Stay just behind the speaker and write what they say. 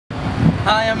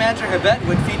Hi, I'm Andrew Habet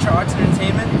with Feature Arts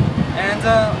Entertainment, and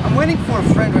I'm waiting for a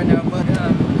friend right now, but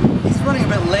he's running a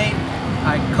bit late.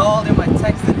 I called him, I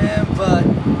texted him, but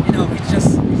you know, he's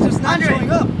just not Andre!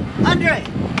 showing up. Andre!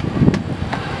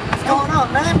 What's going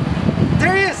on, man?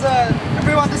 There he is,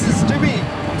 everyone, this is Jimmy.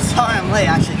 I'm sorry I'm late,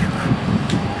 actually.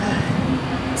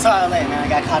 Sorry I'm late, man. I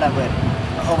got caught up with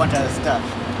a whole bunch of other stuff.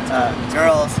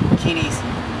 Girls, bikinis,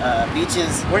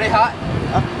 beaches. Were they hot?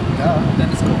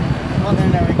 That is cool. Well,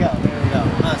 there we go.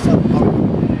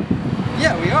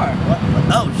 Yeah, we are. What?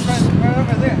 Oh, Right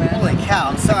over there, man. holy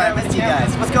cow, I'm sorry I missed you guys.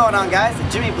 What's going on, guys?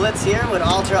 Jimmy Blitz here with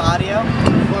Alter Audio.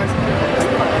 Of course,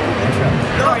 intro.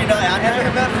 You already know Andrew Andre.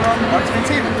 Habet from Arts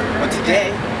Entertainment. But today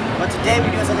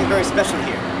we're doing something very special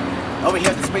here. Over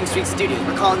here at the Spring Street Studios.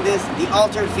 We're calling this the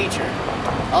Altered Feature.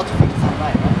 Altered Feature sounds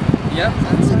right, right? Yep,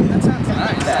 that sounds nice.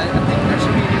 I think that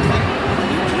should be a new thing.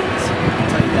 New genius. I'll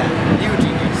tell you that. New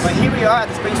genius. But here we are at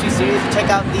the Spring Street Studios to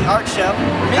check out the art show.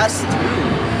 Mixed.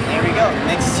 There we go,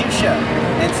 Mixed 2 show.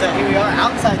 And so here we are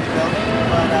outside the building,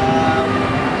 but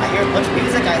I hear a bunch of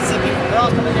music, I see people,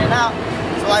 girls coming in and out.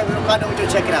 So we're glad that we go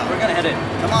check it out. We're gonna head in.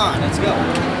 Come on, Let's go.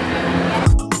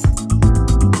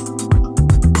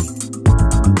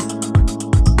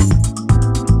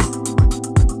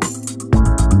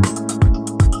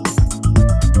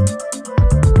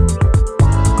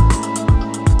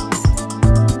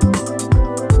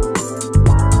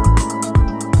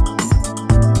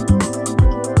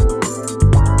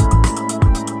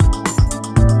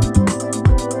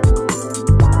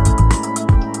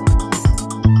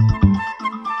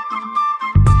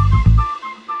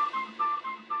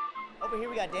 Over here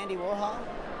we got Dandy Warhol,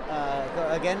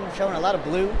 again showing a lot of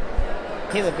blue.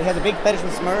 He has a big fetish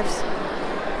with Smurfs.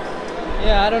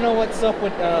 Yeah, I don't know what's up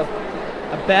with a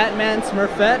Batman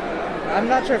Smurfette. I'm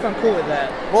not sure if I'm cool with that.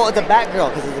 Well, it's a Batgirl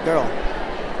because it's a girl.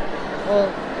 Well,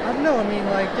 I don't know. I mean,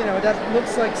 like, you know, that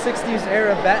looks like 60s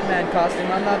era Batman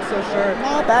costume. I'm not so sure.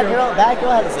 No, Batgirl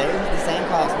has the same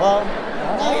costume. Well,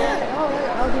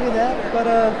 I'll give you that. But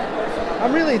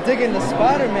I'm really digging the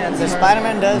Spider-Man the Smurf.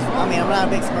 Spider-Man does. I mean, I'm not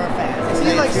a big Smurf fan. Is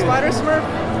he like Spider Smurf?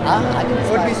 I think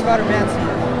Would be Spider-Man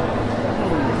Smurf.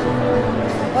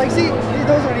 Like, see,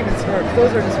 those aren't even Smurfs.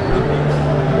 Those are just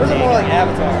those are more like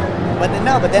Avatar. But then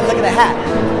look at the hat.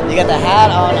 You got the hat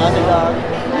on Underdog.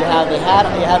 You have the hat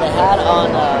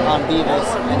on Beavis,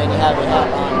 and then you have the hat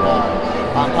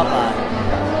on Popeye.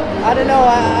 I don't know.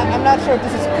 I'm not sure if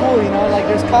this is cool. You know, like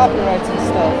there's copyrights and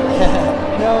stuff.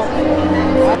 You know.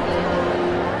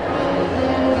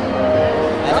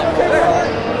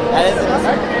 That is This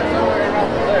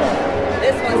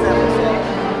one's everything.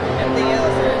 Everything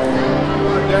else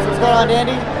is. What's going on,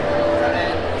 Dandy?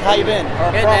 How you been?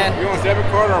 Good, man. You want debit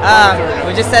card or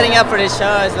We're just setting up for this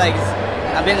show. It's like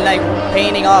I've been like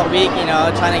painting all week, you know,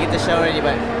 trying to get the show ready.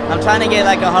 But I'm trying to get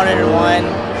like 101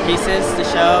 pieces to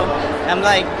show. I'm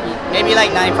like maybe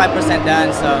like 95%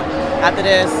 done. So after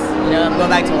this, you know, I'm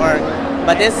going back to work.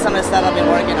 But this is some of the stuff I've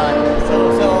been working on. So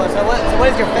what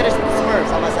is your fetish with the Smurfs?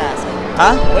 I must ask.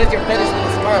 Huh? What is your fetish with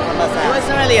the Smurf? I must It ask.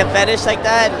 wasn't really a fetish like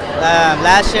that.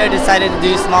 Last year I decided to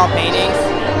do small paintings.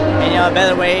 And, you know, a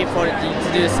better way to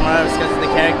do the Smurfs because the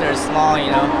character is small,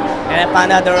 you know. And I found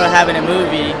out they were having a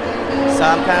movie. So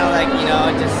I'm kind of like, you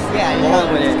know, just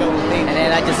rolling with it. And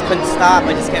then I just couldn't stop.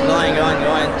 I just kept going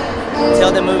until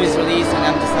the movie's released, and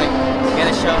I'm just like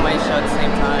gonna show my show at the same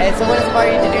time. And so what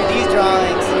inspired you to do these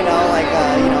drawings? You know, like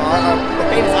you know, the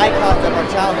famous icons of our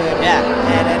childhood. Yeah.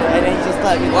 And then you just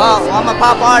thought. Well, I'm a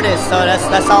pop artist, so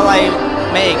that's all I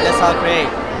make. That's all I create.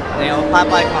 You know, pop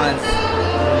icons.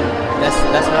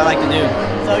 That's what I like to do.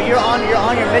 So you're on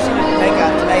your mission to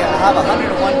have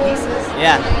 101 pieces.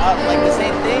 Yeah. Like the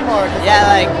same thing, or just Yeah,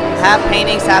 like half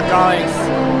paintings, half drawings.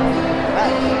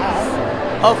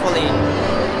 Hopefully.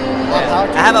 Well,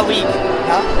 I have a week.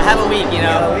 Huh? I have a week, you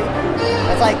know.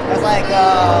 That's like 5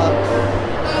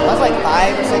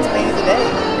 or 6 paintings a day.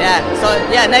 Yeah. So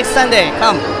yeah, next Sunday,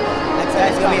 come. Next time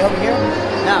it's gonna be over here.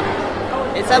 No,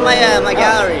 it's at my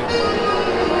gallery.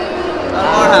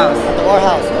 Warhouse. At the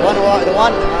Warhouse. The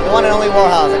one and only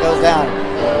Warhouse that goes down.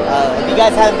 If you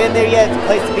guys haven't been there yet, it's a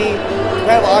place to be.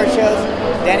 Incredible art shows.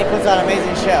 Danny puts on an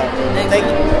amazing show.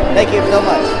 Thank you so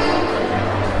much.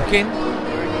 King?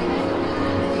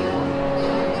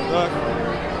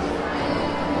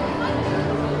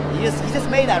 He just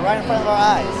made that right in front of our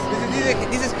eyes.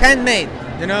 This is handmade,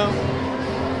 you know?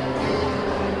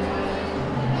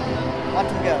 Watch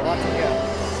him go. Watch him go.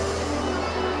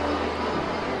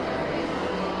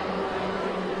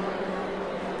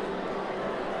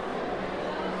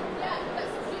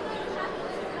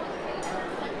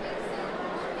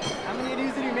 How many of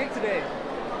these did you make today?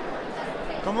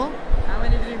 Come on. How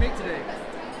many did you make today?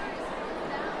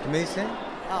 ¿Qué me dice?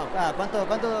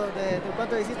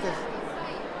 ¿Cuánto hiciste?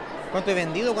 ¿Cuánto he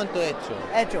vendido o cuánto he hecho?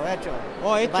 Hecho.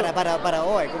 Oh, hecho. Para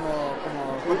hoy,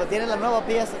 como tienes los nuevos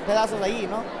pedazos ahí,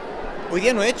 ¿no? Hoy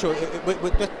día no he hecho.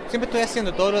 Siempre estoy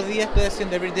haciendo, todos los días estoy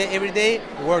haciendo, every day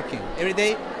working. Every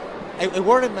day, I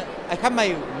work, I have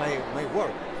my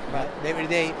work. But every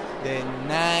day, the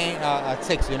 9 at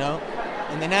 6, you know.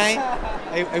 In the night,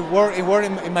 I work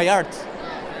in my art.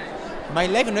 My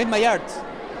life no es my art.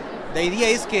 La idea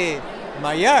es que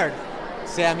my art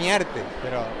sea mi arte,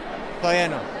 pero todavía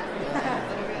no.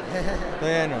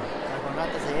 Todavía no. Con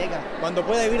rato se llega. Cuando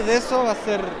pueda vivir de eso va a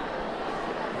ser...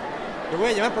 Te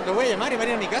voy a llamar porque voy a llamar y van a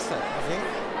ir a mi casa. ¿Sí?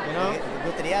 ¿No? ¿Te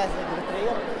gustaría ir?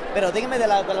 Pero dígame de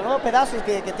los nuevos pedazos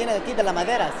que tiene aquí, de las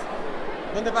maderas.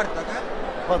 ¿Dónde parto? ¿Acá?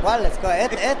 ¿Por cuál? Este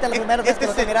es el primero que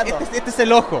estoy mirando. Este es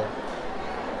el ojo.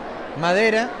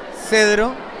 Madera,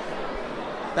 cedro,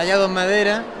 tallado en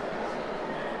madera.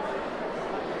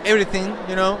 Everything,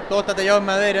 you know, todo está tallado en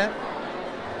madera.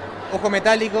 Ojo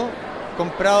metálico,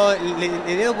 comprado.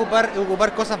 La idea de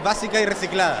ocupar cosas básicas y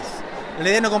recicladas. La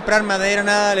idea de no comprar madera,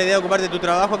 nada. La idea de ocupar de tu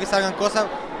trabajo, que salgan cosas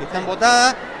que están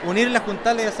botadas, unirlas,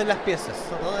 juntarlas y hacer las piezas.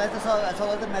 Todo esto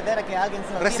son de madera que alguien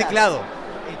se lo reciclado. Tira.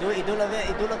 Y tú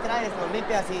lo traes, lo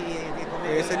limpias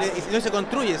y no se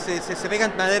construye, se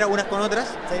pegan madera unas con otras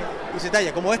y se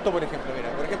talla, como esto por ejemplo, mira,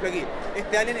 por ejemplo aquí,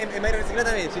 este alien en madera reciclada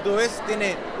también, si tú ves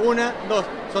tiene una, dos,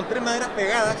 son 3 maderas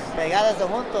pegadas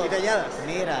juntos y talladas.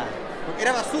 Mira, porque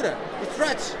era basura, it's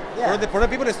trash. Yeah. For the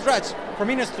people it's trash, for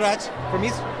me no it's trash, for me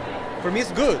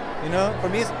it's good, you know, for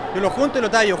me yo lo junto y lo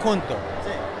tallo junto.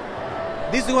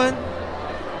 This one,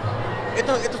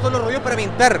 estos son los rodillos para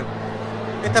pintar.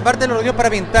 Esta parte lo rodeó para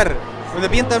pintar. Donde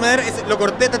pinta de madera, lo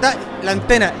corté, la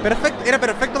antena. Era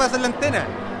perfecto para hacer la antena.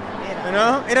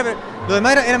 ¿No? Lo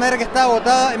demás era madera que estaba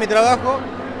botada en mi trabajo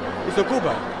y se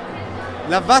ocupa.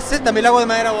 Las bases también las hago de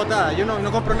madera botada. Yo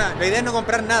no compro nada. La idea es no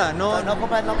comprar nada. No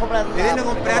compras la idea es no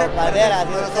comprar madera,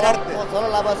 para hacer arte. Solo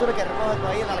la basura que recoges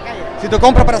ahí en la calle. Si tú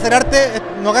compras para hacer arte,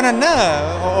 no ganas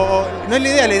nada. No es la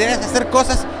idea. La idea es hacer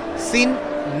cosas sin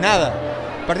nada.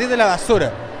 Partir de la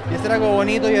basura. Y hacer algo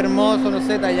bonito y hermoso, no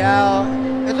sé, tallado.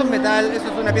 Eso es metal, eso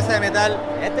es una pieza de metal.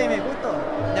 Este es mi gusto.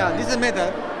 Yeah, this is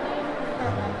metal.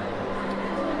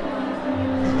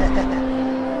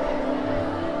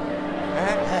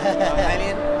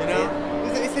 Alien, you know?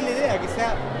 Esa es la idea, que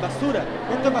sea basura.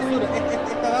 Esto es basura.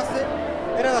 Esta base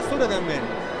era basura también.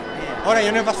 Ahora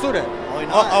ya no es basura. Hoy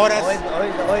no. Ahora es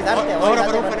arte.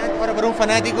 Ahora para un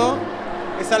fanático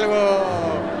es algo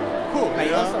cool.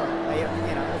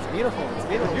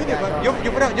 Yo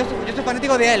soy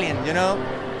fanático de Alien, you know.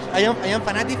 I am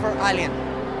fanatic for Alien.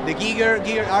 The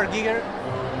Art Giger.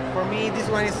 For me, this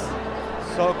one is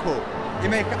so cool.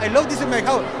 I love this in my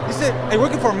house. I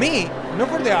work for me, not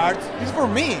for the art. It's for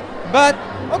me. But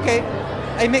okay,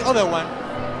 I make other one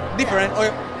different. Or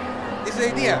this is the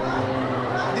idea.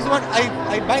 This one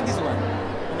I buy this one,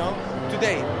 you know.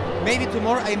 Today, maybe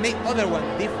tomorrow I make other one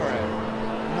different,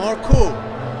 more cool.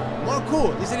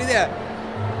 This is la idea.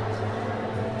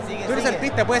 Tú eres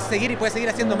artista, puedes seguir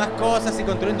haciendo más cosas y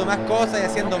construyendo más cosas y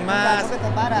haciendo más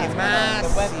y más.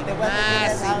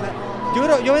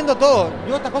 Yo vendo todo.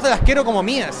 Yo estas cosas las quiero como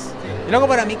mías. Yo lo hago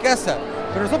para mi casa,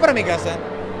 pero no son para mi casa.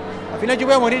 Al final yo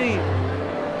voy a morir y...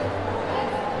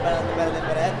 Pero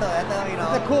esto, you know.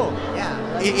 Esto es cool. Yeah.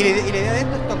 Y la idea de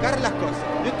esto es tocar las cosas.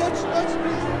 You touch,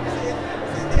 please. Esa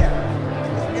es la idea.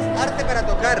 Es arte para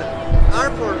tocar.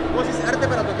 ¿Cómo se dice? Arte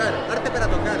para tocar.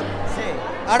 Sí.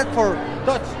 Art for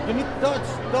touch. You need touch.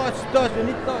 You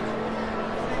need touch.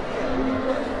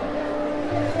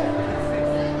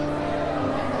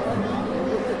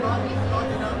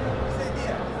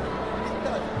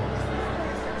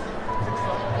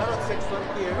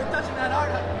 We're touching that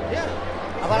art. Yeah.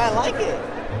 But I like it.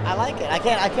 I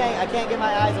can't get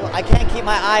my eyes. I can't keep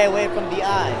my eye away from the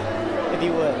eye. If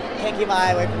you would, can't keep my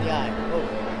eye away from the eye. Oh.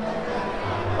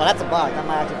 Well, that's a bug. That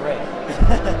might have to break.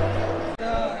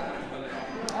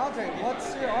 Andre,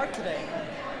 what's your art today?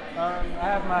 I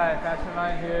have my fashion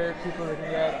line here. People looking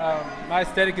at. My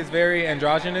aesthetic is very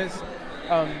androgynous.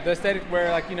 The aesthetic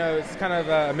where, like, you know, it's kind of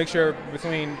a mixture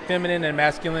between feminine and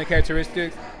masculine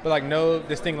characteristics, but like no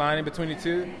distinct line in between the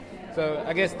two. So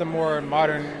I guess the more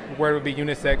modern word would be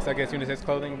unisex. I guess unisex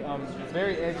clothing. It's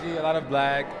very edgy, a lot of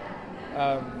black,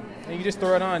 and you can just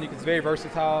throw it on. It's very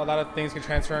versatile. A lot of things can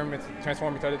transform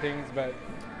into other things. But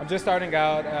I'm just starting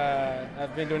out.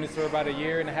 I've been doing this for about 1.5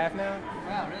 years now.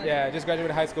 Wow, really? Yeah, I just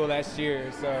graduated high school last year.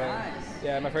 So Nice.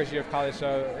 yeah, my first year of college.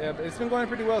 So yeah, it's been going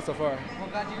pretty well so far.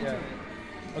 What got you into Yeah. it?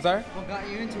 I'm sorry? What got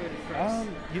you into it at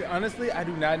first? Honestly, I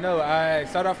do not know. I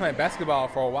started off playing basketball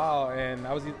for a while, and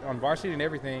I was on varsity and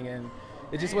everything, and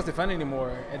it just wasn't fun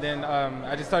anymore. And then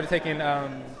I just started taking,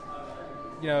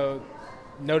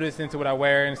 notice into what I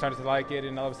wear and started to like it.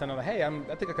 And all of a sudden I'm like, hey, I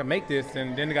think I can make this.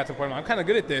 And then it got to the point where I'm kind of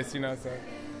good at this, so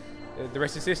the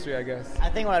rest is history, I guess. I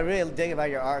think what I really dig about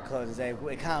your art clothes is that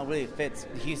it kind of really fits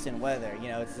the Houston weather.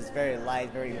 It's just very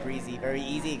light, very breezy, very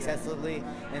easy accessibly.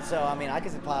 And so, I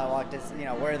could probably walk this,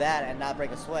 wear that and not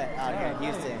break a sweat out here in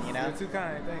Houston, You're too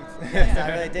kind, thanks. Yes,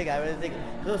 I really dig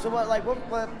it. So what,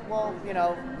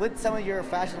 with some of your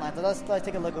fashion lines, let's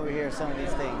take a look over here at some of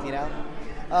these things,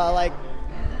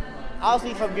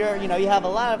 obviously from your, you have a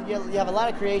lot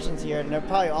of creations here, and they're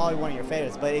probably all one of your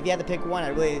favorites. But if you had to pick one,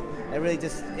 that really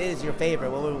just is your favorite,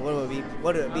 what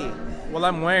would it be? Well,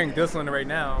 I'm wearing this one right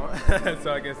now,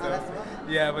 so I guess so.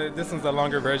 Yeah, but this one's a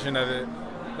longer version of it.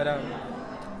 But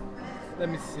let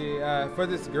me see. For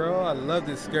this girl, I love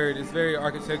this skirt. It's very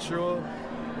architectural.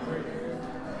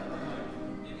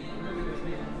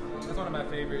 It's one of my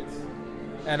favorites.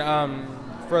 And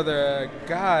for the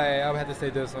guy, I would have to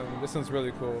say this one. This one's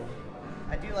really cool.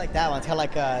 I do like that one. It's kind of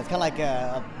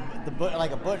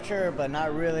like a butcher, but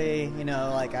not really.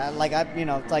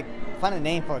 It's like find a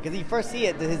name for it because you first see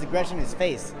it, his aggression in his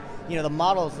face. The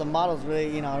models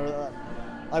really,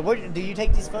 what do you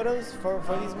take these photos for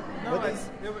these? No,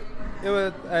 it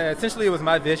was essentially it was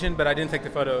my vision, but I didn't take the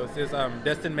photos. It's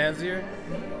Destin Manzier.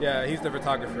 Yeah, he's the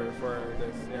photographer for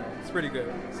this. Yeah, it's pretty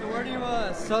good. So where do you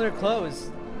sell your clothes?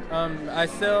 I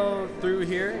sell through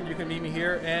here. You can meet me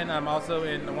here, and I'm also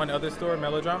in one other store,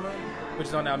 Melodrama, which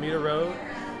is on Alameda Road,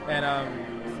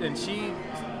 and she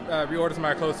reorders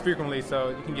my clothes frequently,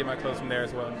 so you can get my clothes from there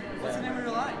as well. What's the name of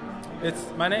your line?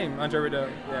 It's my name, Andre Rideau.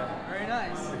 Yeah. Very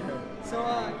nice. So,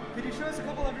 could you show us a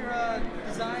couple of your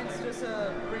designs? Just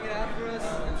bring it out for us.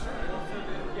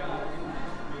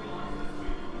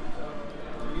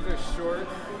 These are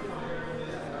shorts.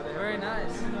 Very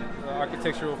nice.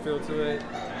 Architectural feel to it.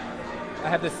 I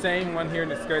have the same one here in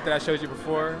the skirt that I showed you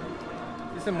before.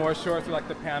 Just some more shorts with like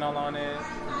the panel on it,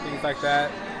 things like that.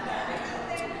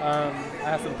 I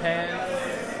have some pants.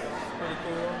 Pretty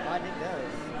cool. I think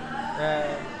those.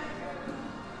 Yeah.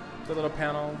 The little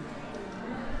panel.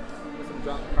 With some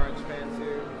drop crunch pants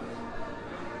here.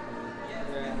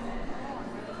 Yeah.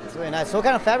 It's really nice. So what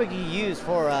kind of fabric do you use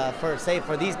for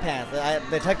these pants?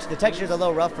 The texture is a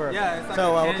little rougher. Yeah, it's like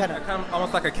what kind of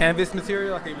almost like a canvas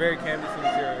material, like a very canvas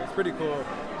material. It's pretty cool.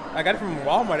 I got it from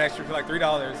Walmart actually for like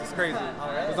 $3. It's crazy.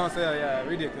 It was on sale. Yeah,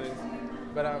 ridiculous.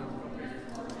 But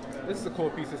this is a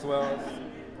cool piece as well.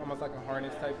 It's almost like a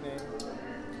harness type thing.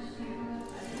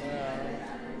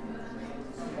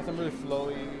 Got some really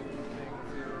flowy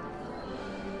things here.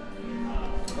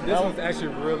 And this one's actually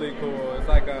really cool. It's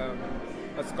like a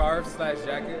scarf /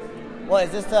 jacket. Well,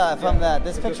 is this from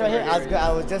this picture right here?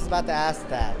 I was just about to ask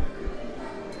that.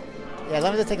 Yeah,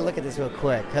 let me just take a look at this real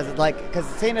quick, because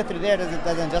seeing it through there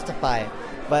doesn't justify it,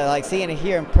 but seeing it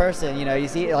here in person, you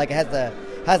see it it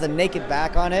has a naked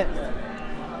back on it,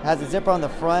 has a zipper on the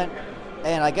front,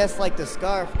 and I guess the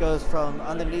scarf goes from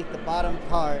underneath the bottom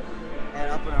part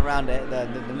and up and around the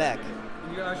neck.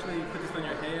 You can actually put this on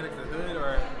your head like the hood,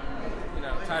 or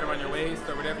tie it around your waist,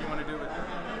 or whatever you want to do with it.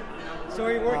 So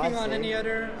are you working on any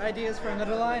other ideas for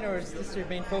another line, or is this your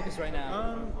main focus right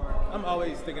now? I'm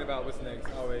always thinking about what's next.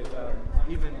 Always,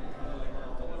 even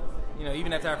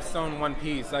after I've sewn one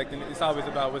piece, it's always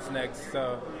about what's next.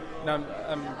 So, I'm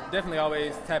definitely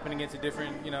always tapping into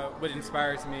different, what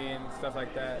inspires me and stuff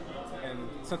like that. And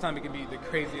sometimes it can be the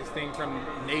craziest thing from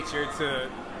nature to,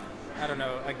 I don't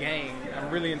know, a gang.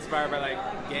 I'm really inspired by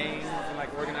gangs and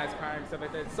organized crime and stuff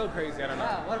like that. It's so crazy. I don't know.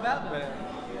 Yeah, what about them? But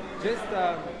just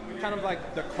kind of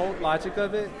the cult logic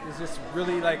of it is just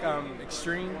really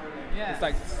extreme. Yeah.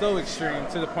 It's so extreme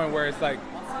to the point where it's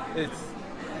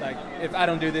if I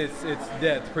don't do this, it's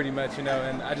death pretty much, and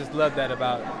I just love that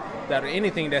about that.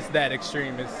 Anything that's that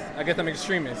extreme is, I guess I'm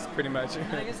extremist pretty much.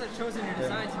 And I guess that shows in your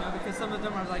designs, because some of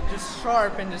them are just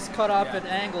sharp and just cut off at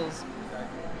angles.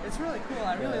 It's really cool.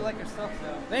 I really like your stuff,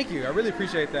 though. Thank you. I really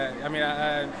appreciate that. I mean,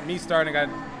 me starting, I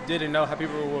didn't know how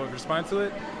people would respond to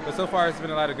it, but so far it's been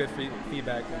a lot of good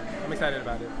feedback. I'm excited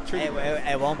about it.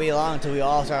 It won't be long until we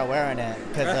all start wearing it,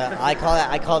 because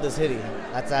I call this hoodie.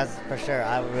 That's for sure.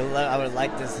 I would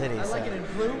like this hoodie. I like it in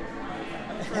blue.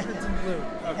 I'm sure it's in blue.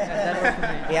 Okay, that'll work for me.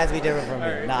 He has to be different from me.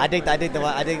 Right. No, I dig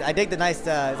the nice.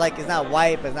 It's not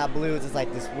white, but it's not blue. It's just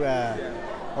like this.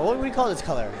 What would we call this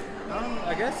color?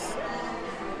 I guess.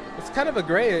 It's kind of a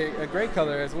gray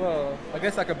color as well. I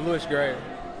guess like a bluish gray.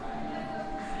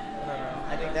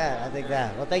 I think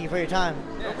that. Well, thank you for your time.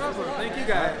 No problem. Thank you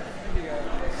guys.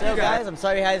 So guys, I'm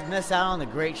sorry you guys missed out on the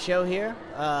great show here.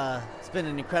 It's been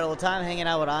an incredible time hanging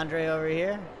out with Andre over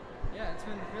here. Yeah, it's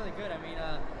been really good. I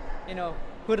mean, you know,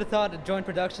 who'd have thought a joint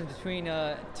production between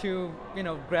two, you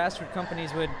know, grassroots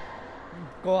companies would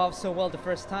go off so well the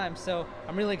first time. So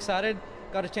I'm really excited.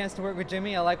 Got a chance to work with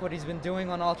Jimmy. I like what he's been doing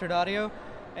on Altered Audio.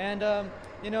 And,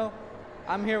 you know,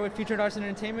 I'm here with Featured Arts and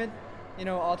Entertainment, you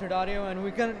know, Altered Audio, and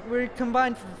we're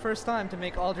combined for the first time to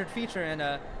make Altered Feature.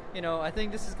 And, you know, I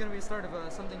think this is going to be the start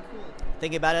of something cool.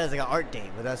 Think about it as like an art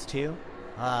date with us too.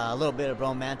 A little bit of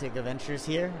romantic adventures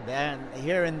here and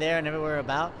there and everywhere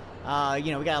about.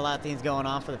 You know, we got a lot of things going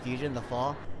on for the future in the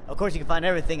fall. Of course, you can find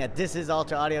everything at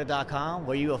thisisalteraudio.com,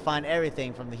 where you will find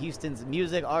everything from the Houston's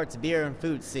music, arts, beer, and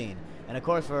food scene. And of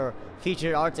course, for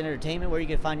Featured Arts and Entertainment, where you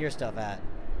can find your stuff at.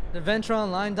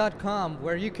 TheVentureOnline.com,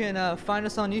 where you can find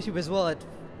us on YouTube as well at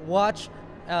Watch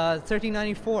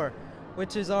 1394.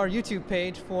 Which is our YouTube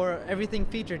page for everything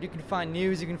featured. You can find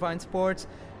news, you can find sports,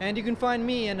 and you can find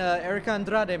me and Erica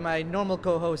Andrade, my normal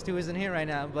co-host, who isn't here right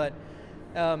now. But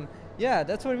yeah,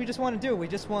 that's what we just want to do. We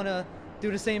just want to do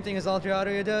the same thing as Altered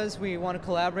Audio does. We want to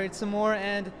collaborate some more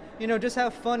and, you know, just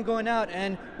have fun going out.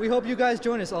 And we hope you guys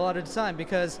join us a lot of the time,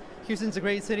 because Houston's a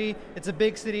great city. It's a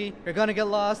big city. You're going to get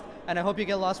lost, and I hope you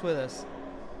get lost with us.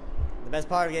 The best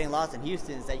part of getting lost in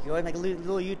Houston is that you can always make a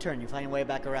little U-turn. You find your way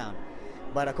back around.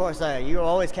 But of course, you will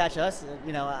always catch us,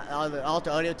 you know, the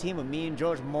Altered Audio team with me and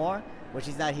George Moore, which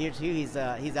he's not here too. He's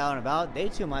out and about. They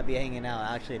too might be hanging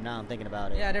out. Actually, now I'm thinking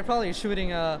about it. Yeah, they're probably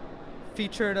shooting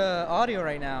featured audio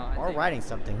right now. Or writing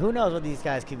something. Who knows what these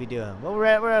guys could be doing? Well,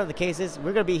 wherever the case is,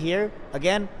 we're gonna be here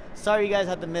again. Sorry, you guys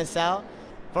have to miss out.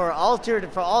 For Altered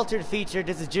Feature,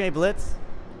 this is Jimmy Blitz,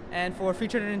 and for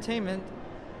Featured Entertainment,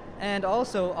 and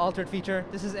also Altered Feature,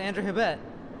 this is Andrew Hibbett.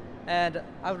 And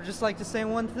I would just like to say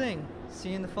one thing. See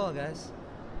you in the fall, guys.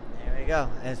 There we go.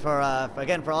 And for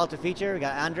Altered Feature, we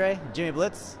got Andre, Jimmy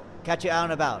Blitz. Catch you out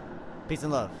and about. Peace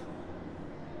and love.